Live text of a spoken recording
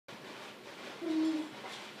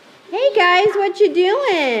Hey guys, what you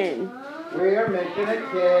doing? We are making a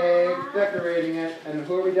cake, decorating it. And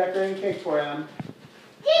who are we decorating cake for, Em?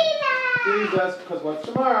 Jesus, because what's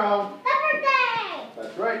tomorrow? The birthday!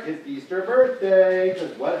 That's right, it's Easter birthday.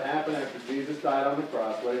 Because what happened after Jesus died on the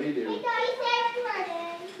cross? What did he do? He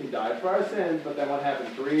He died for our sins, but then what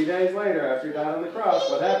happened 3 days later after he died on the cross?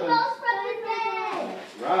 What happened? He rose from the dead.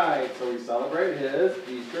 Right, so we celebrate his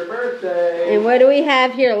Easter birthday. And what do we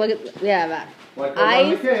have here? Look at, we have What goes on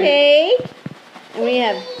the ice cake, and we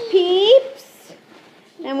have peeps,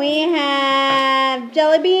 and we have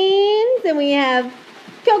jelly beans, and we have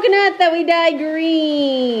coconut that we dyed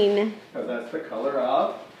green. Because that's the color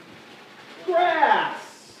of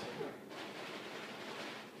grass.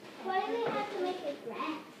 Why do we have to make it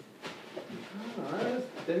grass?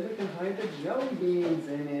 Then we can hide the jelly beans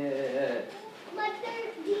in it. But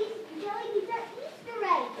these jelly beans are Easter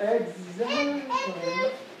eggs. Exactly. And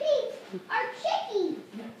those peeps are chickies.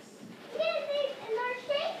 Yes. And they're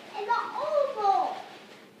shaped in the oval.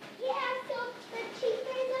 Yeah, so the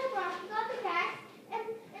chickens are rocking on the grass.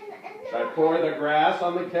 Should I pour the grass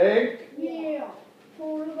on the cake? Yeah.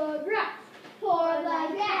 Pour the grass. Pour the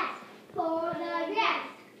grass. Pour the grass.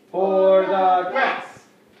 Pour the grass.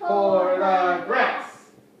 Pour the grass.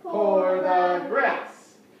 Pour the grass.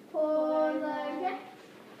 Pour the grass.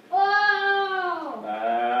 Oh!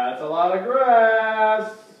 That's a lot of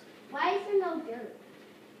grass. Why is there no dirt?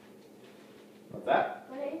 What's that?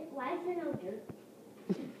 Why is there no dirt?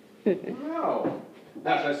 No.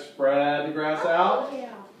 Now should I spread the grass out?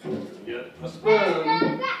 Yeah. Get a Spread the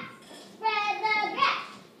spoon. grass. Spread the grass.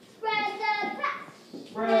 Spread the grass.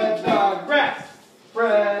 Spread the grass.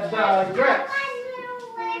 Spread the grass.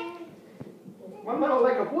 One little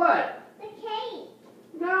lick of what? The cake.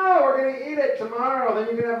 No, we're going to eat it tomorrow. Then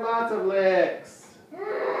you can have lots of licks.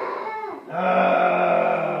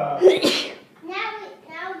 Now there's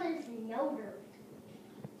no dirt.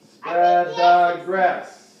 Spread the grass.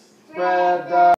 Spread the